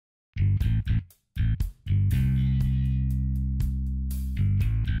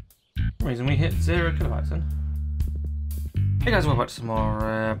some reason we hit 0 kilobytes then. Hey guys, welcome back to some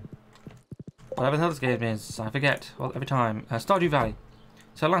more, whatever the hell this game is, I forget, well, every time. Stardew Valley.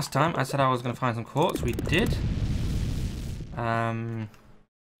 So last time I said I was going to find some quartz, we did.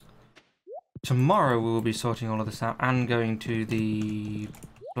 Tomorrow we will be sorting all of this out and going to the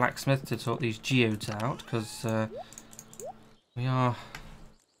blacksmith to sort these geodes out, because we are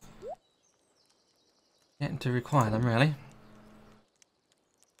getting to require them, really.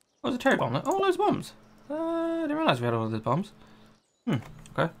 Oh, there's a cherry bomb there. Oh, those bombs. I didn't realise we had all of those bombs.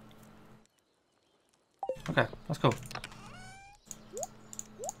 Okay. Okay, that's cool.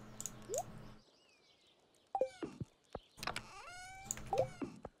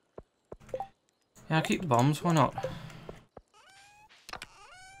 Yeah, I'll keep the bombs, why not?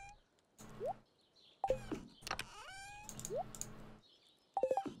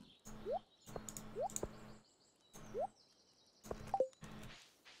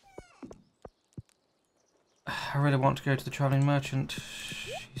 I really want to go to the travelling merchant.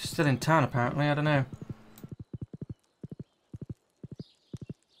 He's still in town apparently, I don't know.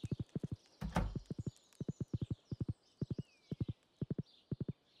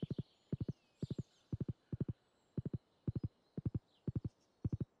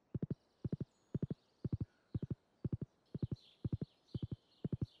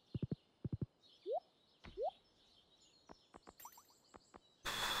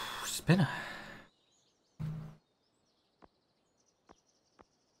 Spinner.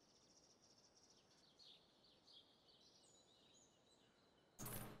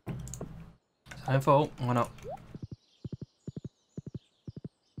 Time for why not?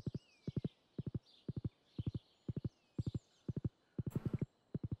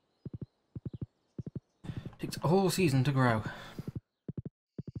 Takes a whole season to grow.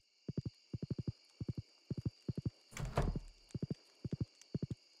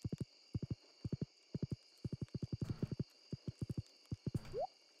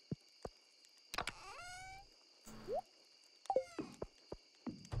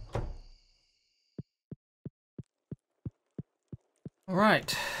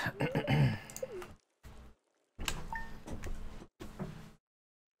 Right.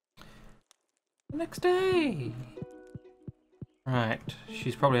 Next day. Right.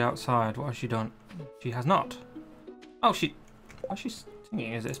 She's probably outside. What has she done? She has not. Oh, she. Why is she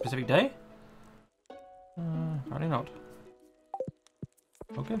singing? Is it a specific day? Probably not.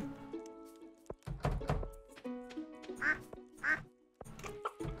 Okay.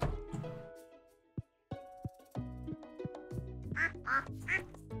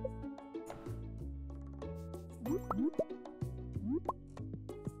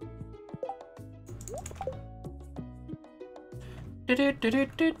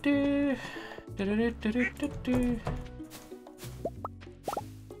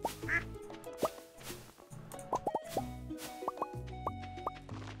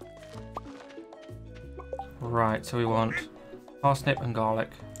 Right, so we want parsnip and garlic.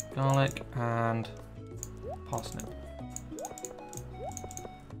 Garlic and parsnip.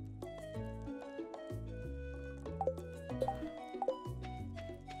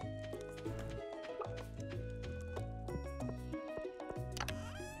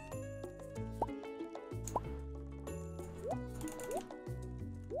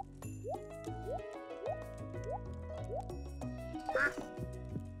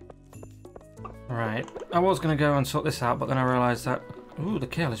 Right, I was going to go and sort this out, but then I realised that... Ooh, the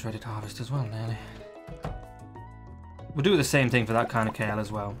kale is ready to harvest as well, nearly. We'll do the same thing for that kind of kale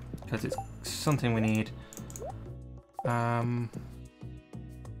as well, because it's something we need.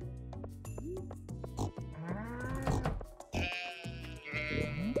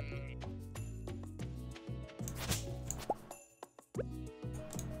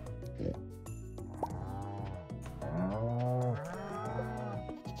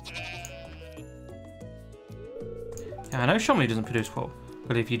 Yeah, I know Shomley doesn't produce wool,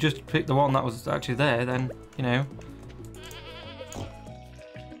 but if you just pick the one that was actually there, then, you know.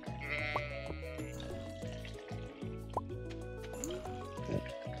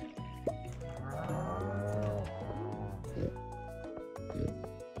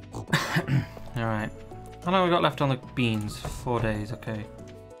 Alright. How long have we got left on the beans? 4 days, okay.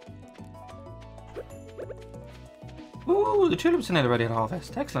 Ooh, the tulips are nearly ready to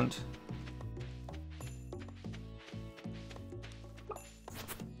harvest. Excellent.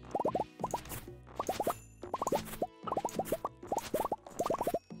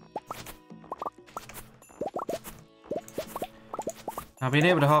 Now, being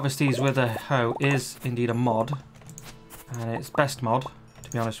able to harvest these with a hoe is indeed a mod, and it's best mod, to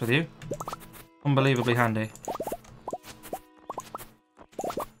be honest with you. Unbelievably handy.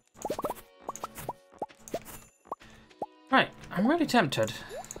 I'm really tempted,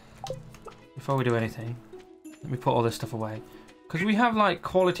 before we do anything, let me put all this stuff away. Because we have like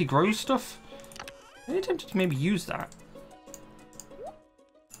quality grow stuff. I'm really tempted to maybe use that.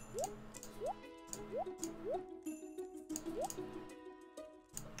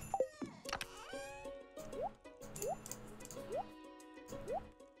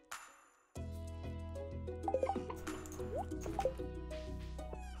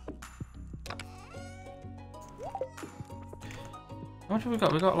 How much have we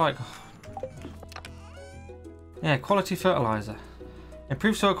got? We've got like... Yeah, quality fertilizer.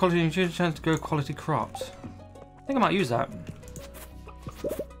 Improve soil quality and change chance to grow quality crops. I think I might use that.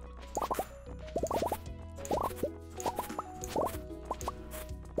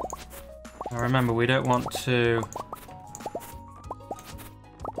 Now remember, we don't want to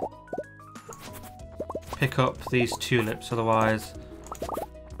pick up these tulips, otherwise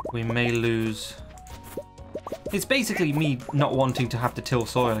we may lose... It's basically me not wanting to have to till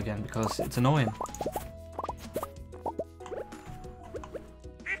soil again because it's annoying.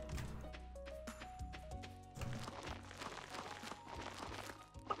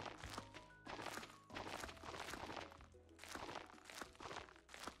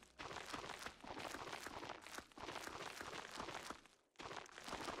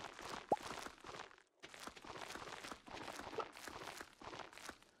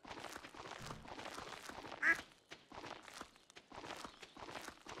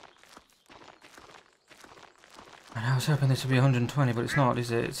 I was hoping this would be 120, but it's not, is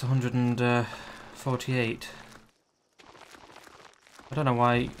it? It's 148. I don't know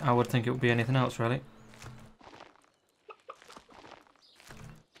why I would think it would be anything else, really.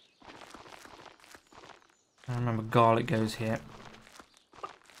 I remember garlic goes here.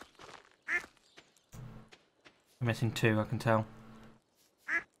 I'm missing 2, I can tell.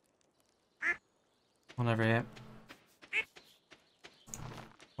 One over here.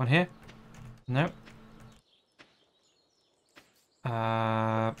 One here? No.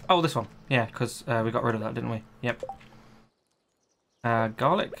 Oh, this one. Yeah, because we got rid of that, didn't we? Yep.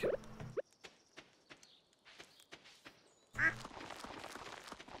 Garlic.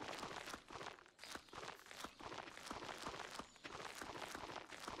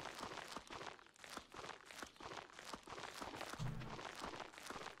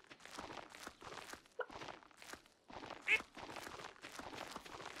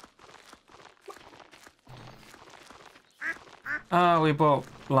 We bought,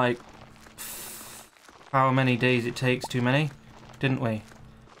 like, how many days it takes too many, didn't we?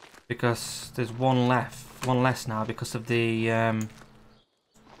 Because there's one less now because of the,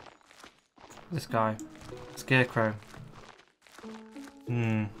 this guy, Scarecrow.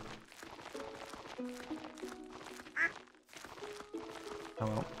 Oh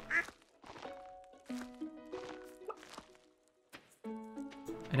well.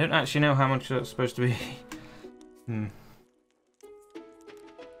 I don't actually know how much it's supposed to be.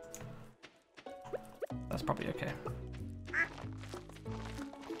 That's probably okay.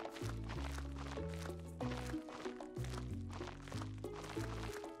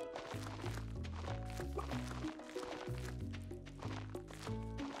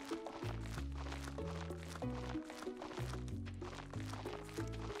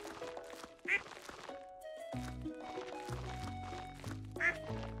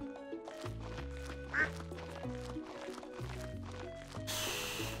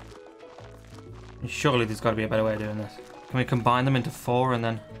 Surely there's got to be a better way of doing this. Can we combine them into 4 and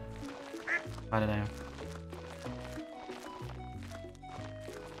then... I don't know.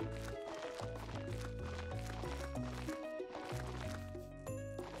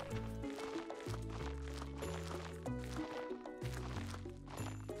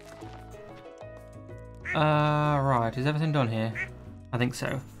 Right, is everything done here? I think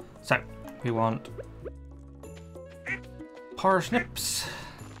so. So, we want... parsnips.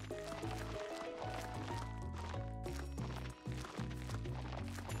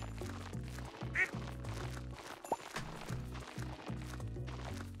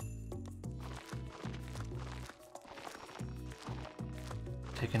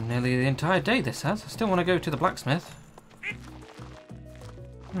 Taken nearly the entire day, this has. I still want to go to the blacksmith.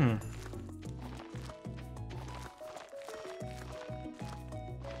 You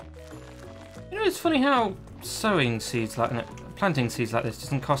know, it's funny how sowing seeds like planting seeds like this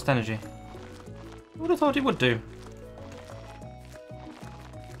doesn't cost energy. I would have thought it would do.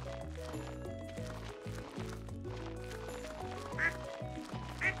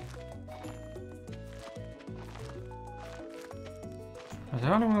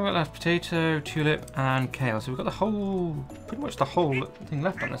 How long have we got left? Potato, tulip, and kale. So we've got the whole, pretty much the whole thing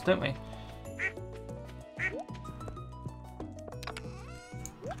left on this, don't we?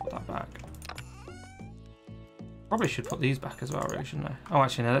 Probably should put these back as well, really, shouldn't I? Oh,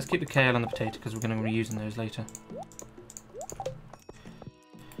 actually, no, let's keep the kale and the potato because we're going to be using those later.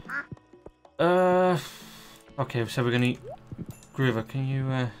 Okay, so we're going to... Groover, can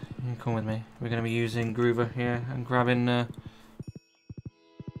you come with me? We're going to be using Groover here and grabbing...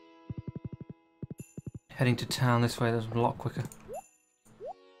 heading to town this way, that's a lot quicker.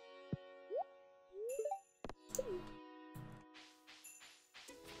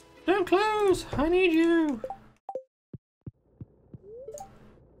 Don't close! I need you!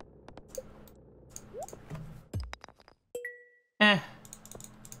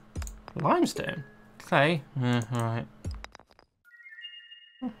 Limestone? Clay? Alright.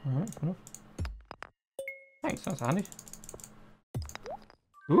 Alright, fair enough. Thanks, that's handy.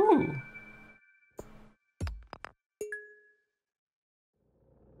 Ooh!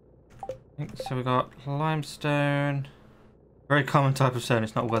 So we got limestone. Very common type of stone,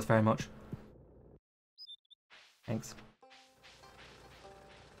 it's not worth very much. Thanks.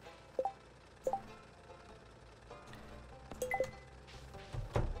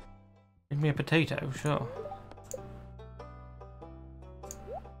 Give me a potato, sure.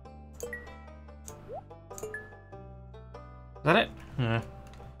 Is that it? Yeah.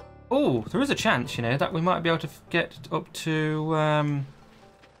 Oh, there is a chance, you know, that we might be able to get up to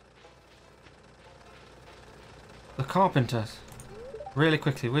the carpenters really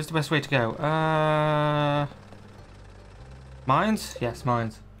quickly. Where's the best way to go? Mines? Yes,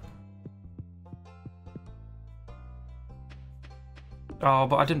 mines. Oh,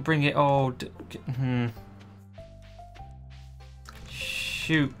 but I didn't bring it. Oh,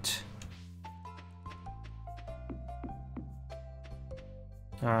 shoot.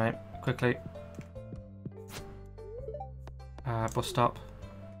 Alright, quickly. Bus stop.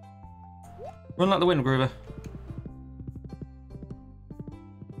 Run like the wind, Groover.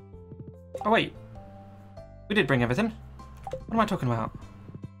 Oh, wait. We did bring everything. What am I talking about?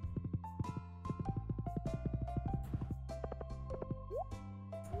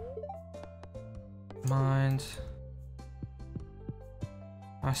 Mines.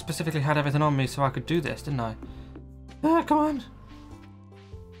 I specifically had everything on me so I could do this, didn't I? Ah, come on.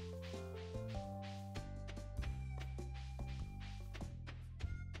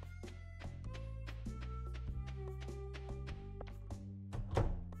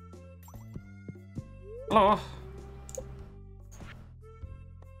 Hello.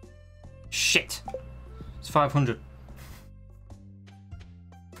 Shit. It's 500.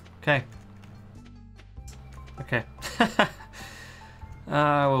 Okay. Okay.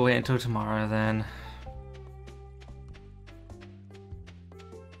 We'll wait until tomorrow then.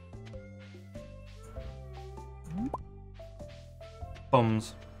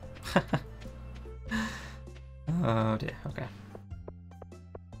 Bums. Oh dear, okay.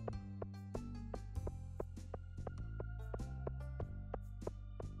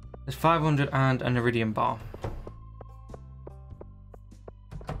 There's 500 and an iridium bar.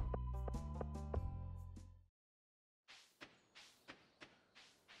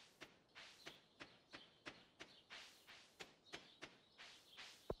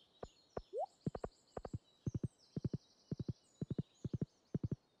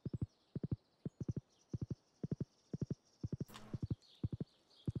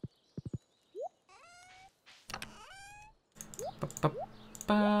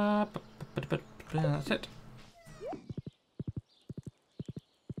 That's it.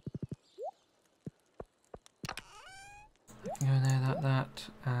 I can go there, that,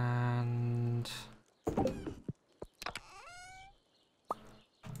 and...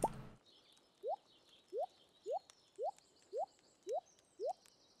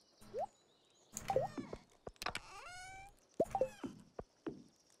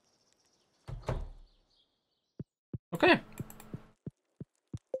 Okay.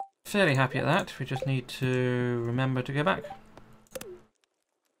 Fairly happy at that. We just need to remember to go back.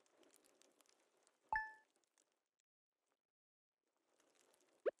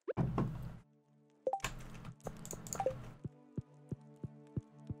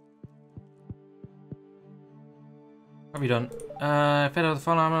 What have you done? Fed out the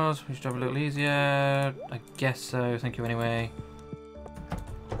farm animals. We should have a little easier. I guess so. Thank you anyway.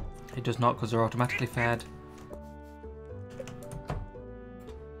 It does not because they're automatically fed.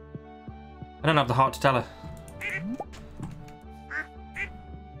 I don't have the heart to tell her.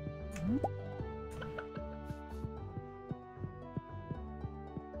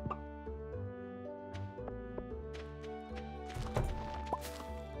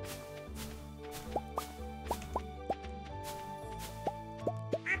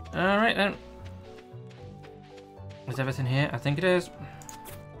 Alright then. Is everything here? I think it is.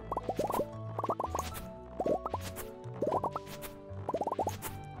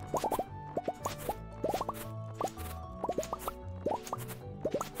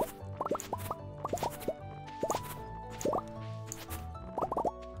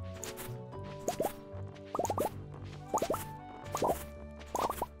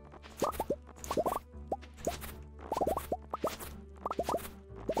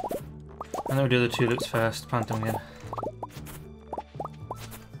 And then we'll do the tulips first, plant them again.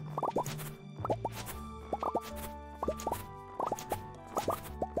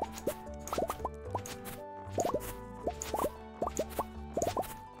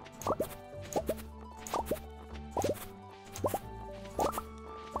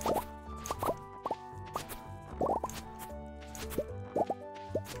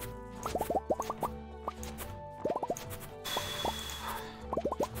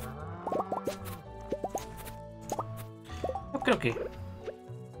 Okay.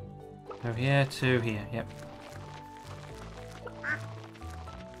 Over here to here, yep.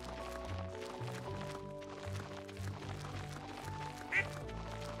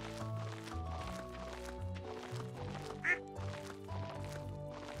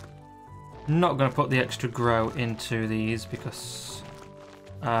 Not going to put the extra grow into these because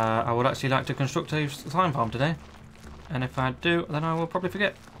I would actually like to construct a slime farm today. And if I do, then I will probably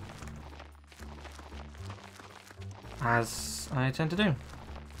forget. As I tend to do.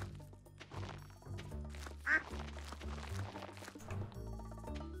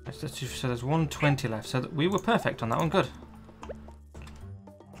 So there's 120 left, so we were perfect on that one, good.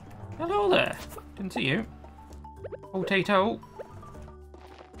 Hello there, didn't see you. Potato.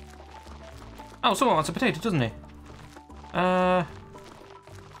 Oh, someone wants a potato, doesn't he? I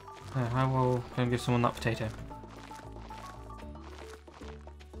will go and give someone that potato.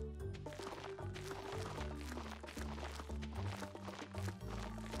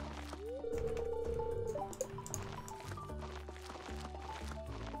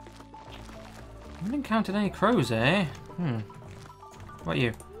 I haven't encountered any crows, eh? What about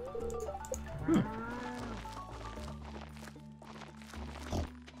you?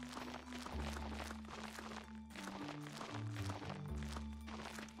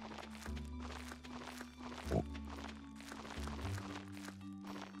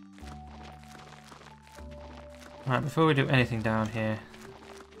 Right, before we do anything down here,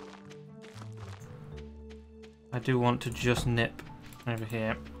 I do want to just nip over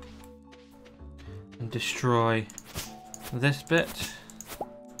here and destroy this bit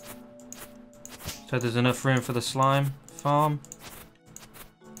so there's enough room for the slime farm.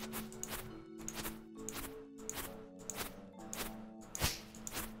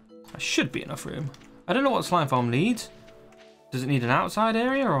 There should be enough room. I don't know what slime farm needs. Does it need an outside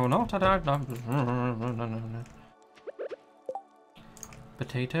area or not? I don't know.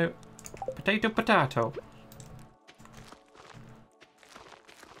 Potato. Potato, potato.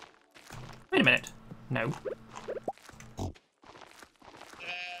 Wait a minute. No.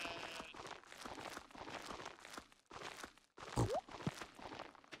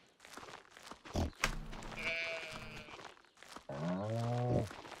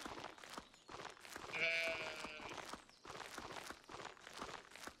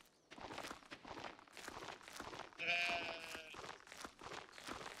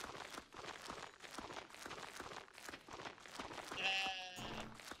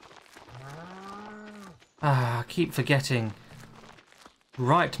 I keep forgetting.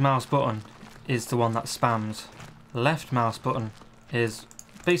 Right mouse button is the one that spams. Left mouse button is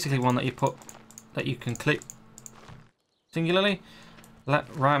basically one that you can click singularly.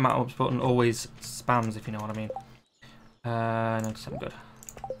 Right mouse button always spams, if you know what I mean. No, I'm good.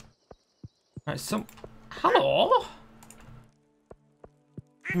 Right, hello,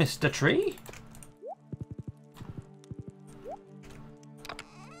 Mr. Tree.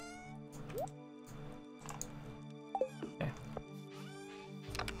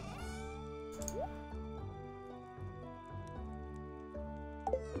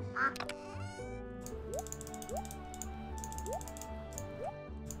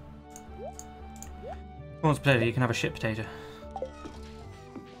 Who wants potato? You can have a shit potato.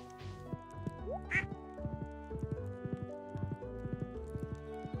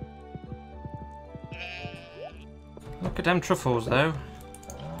 Look at them truffles, though.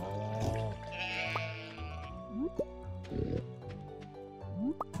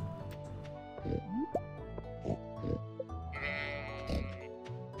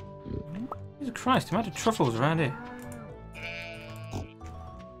 Jesus Christ, the amount of truffles around here.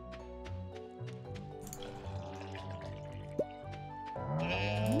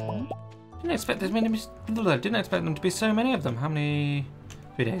 Didn't expect there's many. Didn't expect them to be so many of them. How many?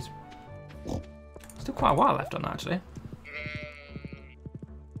 3 days. Still quite a while left on that, actually.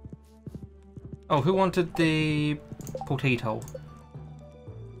 Oh, who wanted the potato?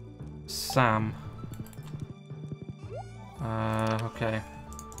 Sam. Okay.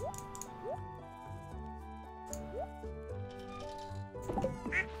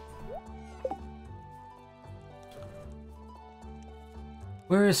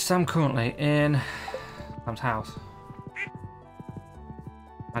 Where is Sam currently? In Sam's house.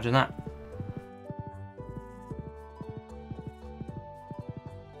 Imagine that.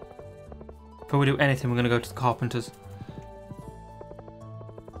 Before we do anything, we're going to go to the carpenters.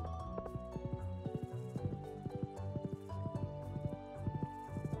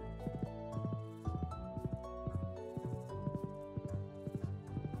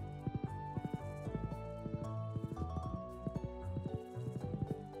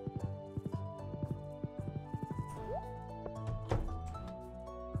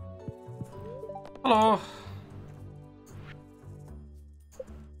 Hello.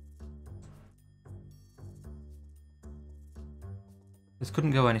 This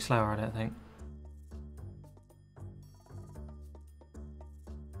couldn't go any slower, I don't think.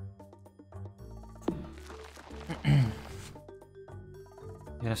 You're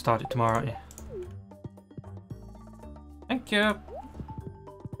gonna start it tomorrow, aren't you? Thank you.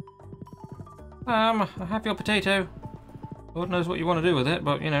 I have your potato. Lord knows what you want to do with it,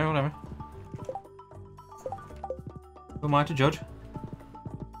 but you know, whatever. Who am I to judge?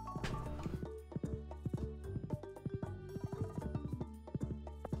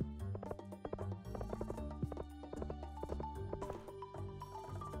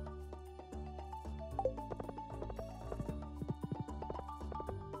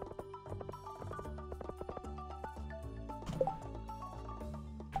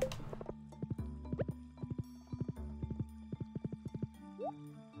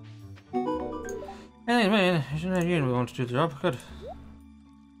 Hey man, you didn't want to do the job. Good.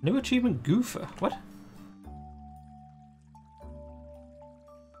 New achievement goofer. What?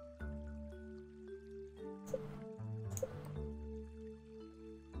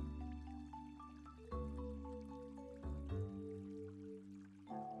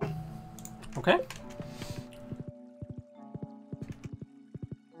 Okay.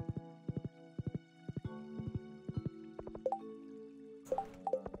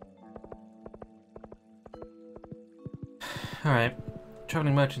 Alright,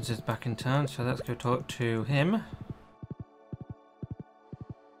 travelling merchants is back in town, so let's go talk to him.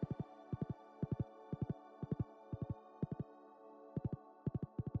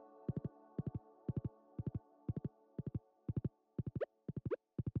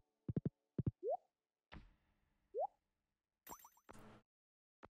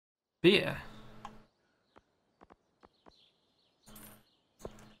 Beer.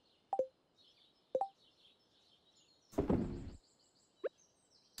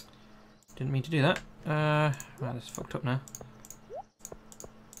 Didn't mean to do that. Right, that's fucked up now.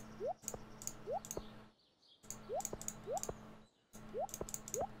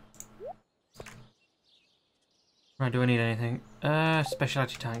 Right, do I need anything?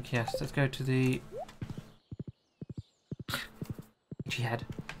 Speciality tank, yes. Let's go to the Jihad.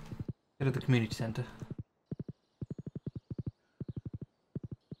 Go to the community centre.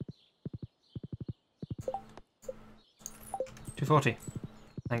 240.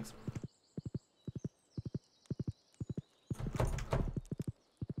 Thanks.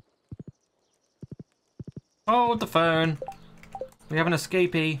 Hold the phone. We have an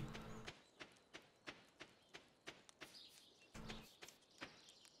escapee.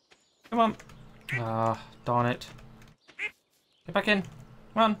 Come on. Ah, darn it. Get back in.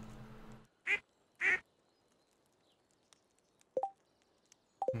 Come on.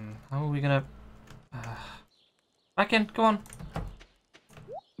 How are we gonna... back in, come on.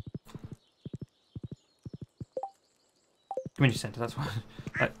 Community centre, that's what...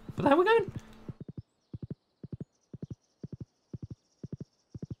 Right, where the hell are we going?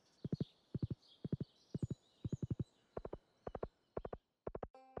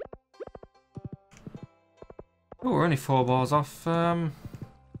 Oh, we're only 4 balls off,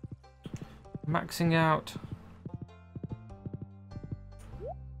 maxing out.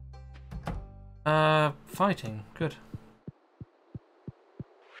 Fighting, good.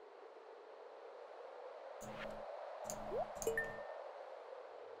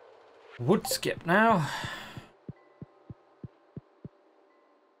 Wood skip now.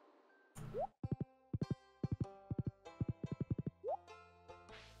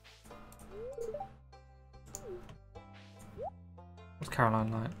 What's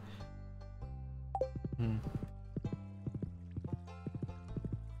Caroline like?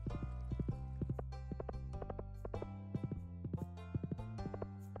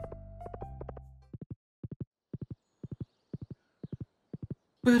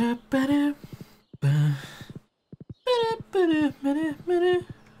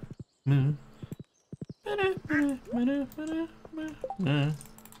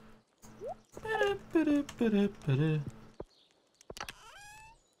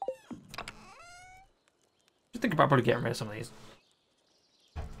 think about probably getting rid of some of these.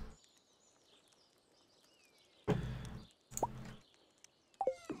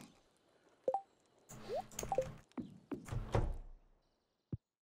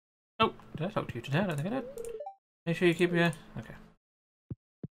 Oh, did I talk to you today? I don't think I did. Make sure you keep your... Okay.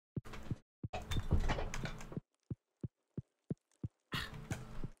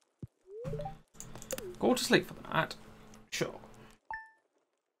 Go to sleep for the night. Sure.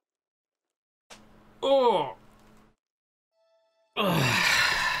 Oh! Ugh.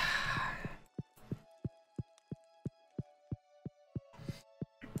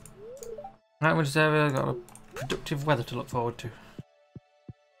 Night winter's area, got a productive weather to look forward to.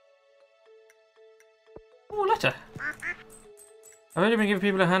 Oh, letter! I've already been giving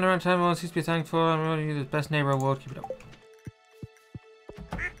people a hand around town. Everyone seems to be thankful. I'm really you the best neighbour award. Keep it up.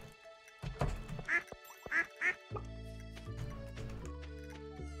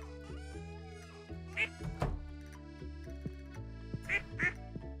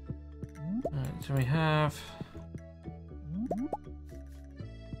 Alright, so we have...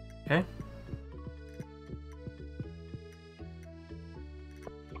 Okay.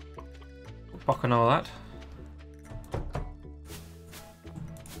 Bock and all that.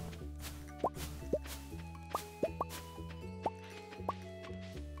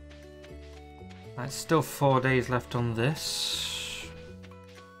 There's still 4 days left on this.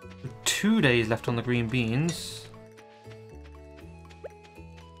 2 days left on the green beans.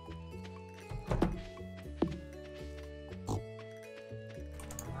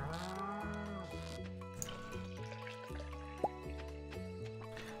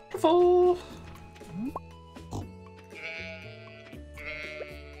 Full.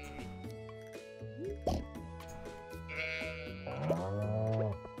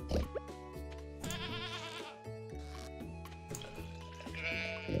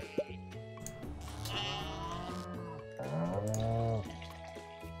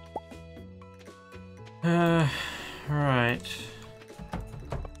 Right.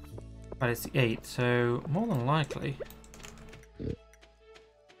 But it's the 8th, so more than likely this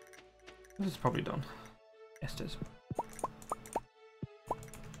is probably done. Yes, it is.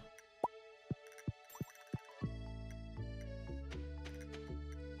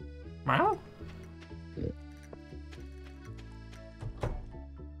 Wow.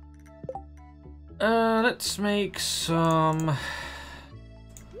 Let's make some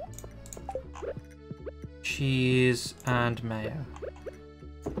cheese and mayo.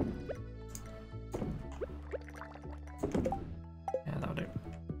 Yeah, that'll do.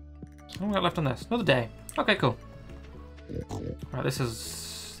 What have we got left on this? Another day. Okay, cool. Right, this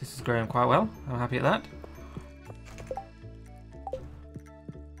is growing quite well. I'm happy at that.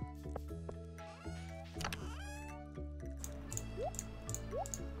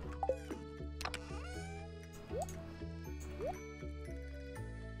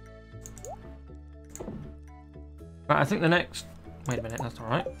 Right, I think the next... Wait a minute, that's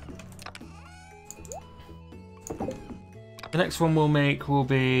alright. The next one we'll make will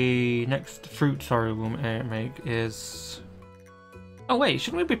be... Next fruit, sorry, we'll make is... Oh wait,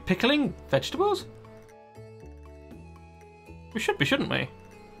 shouldn't we be pickling vegetables? We should be, shouldn't we?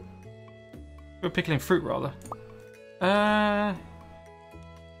 We're pickling fruit, rather.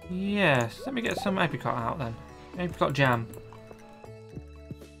 Yes. Let me get some apricot out then. Apricot jam.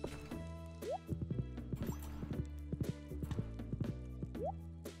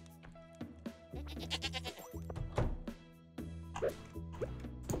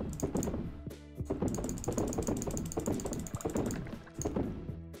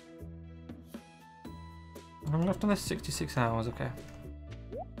 I'm left on this 66 hours, okay.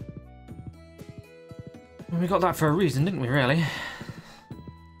 Well, we got that for a reason, didn't we, really?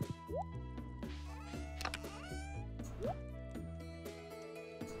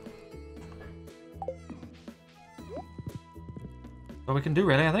 All we can do,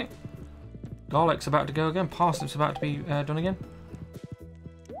 really, I think. Garlic's about to go again. Parsnips about to be done again.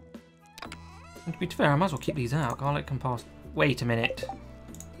 And to be fair, I might as well keep these out. Garlic and parsnip. Wait a minute.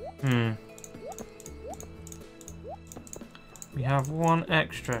 We have one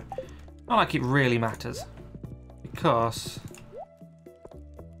extra. Not like it really matters. Because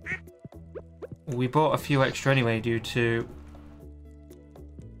we bought a few extra anyway due to...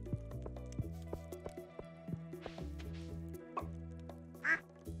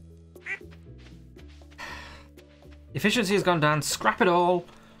 Efficiency has gone down. Scrap it all.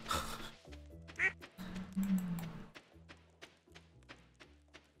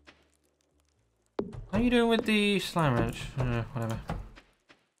 How are you doing with the slime wrench? Whatever.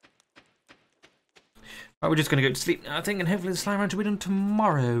 Right, we're just going to go to sleep now, I think, and hopefully the slime wrench will be done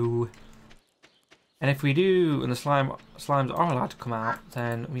tomorrow. And if we do, and the slimes are allowed to come out,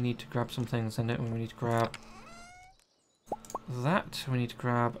 then we need to grab some things, and we need to grab that. We need to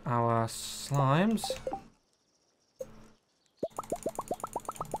grab our slimes.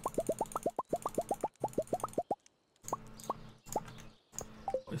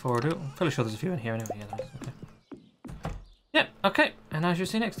 Before I do, I'm fairly sure there's a few in here anyway. Yeah, okay. Yep, okay. And I shall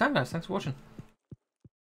see you next time, guys. Thanks for watching.